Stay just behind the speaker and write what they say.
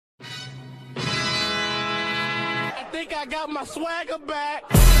think I got my swagger back.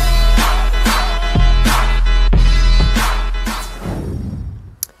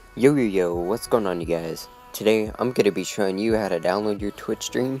 Yo, what's going on, you guys? Today, I'm going to be showing you how to download your Twitch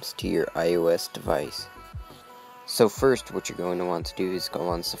streams to your iOS device. So first, what you're going to want to do is go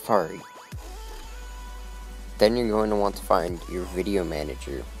on Safari. Then you're going to want to find your video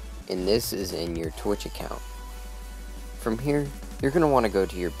manager, and this is in your Twitch account. From here, you're going to want to go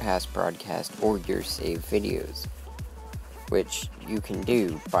to your past broadcast or your saved videos, which you can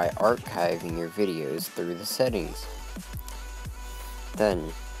do by archiving your videos through the settings.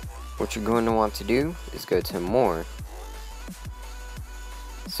 Then, what you're going to want to do is go to More.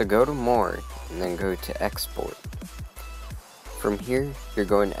 So go to More, and then go to Export. From here, you're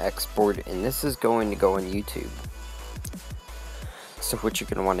going to export, and this is going to go on YouTube. So what you're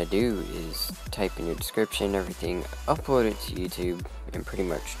going to want to do is type in your description and everything, upload it to YouTube, and pretty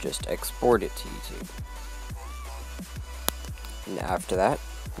much just export it to YouTube. And after that,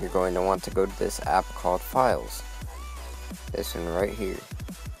 you're going to want to go to this app called Files. This one right here.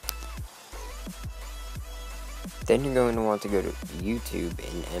 Then you're going to want to go to YouTube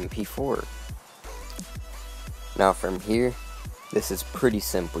in MP4. Now from here, this is pretty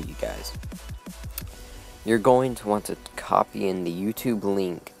simple, you guys. You're going to want to copy in the YouTube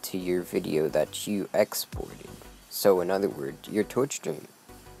link to your video that you exported. So in other words, your Twitch stream.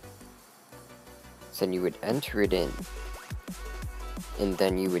 So then you would enter it in, and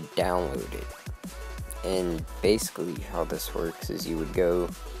then you would download it. And basically how this works is you would go,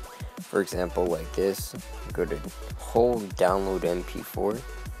 for example, like this, go to whole download MP4,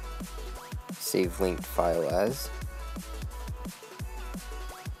 save linked file as,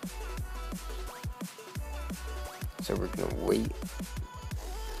 so we're gonna wait,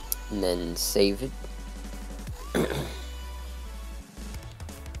 and then save it.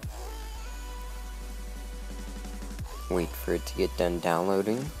 Wait for it to get done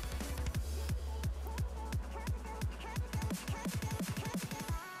downloading.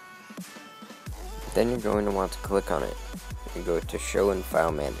 Then you're going to want to click on it and go to Show in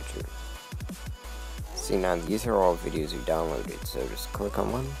File Manager. See, now these are all videos you downloaded, so just click on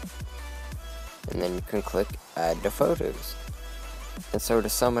one, and then you can click Add to Photos. And so to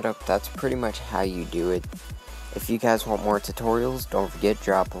sum it up, that's pretty much how you do it. If you guys want more tutorials, don't forget,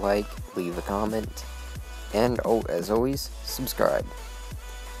 drop a like, leave a comment, and as always, subscribe.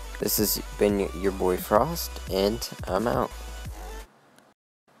 This has been your boy Frost, and I'm out.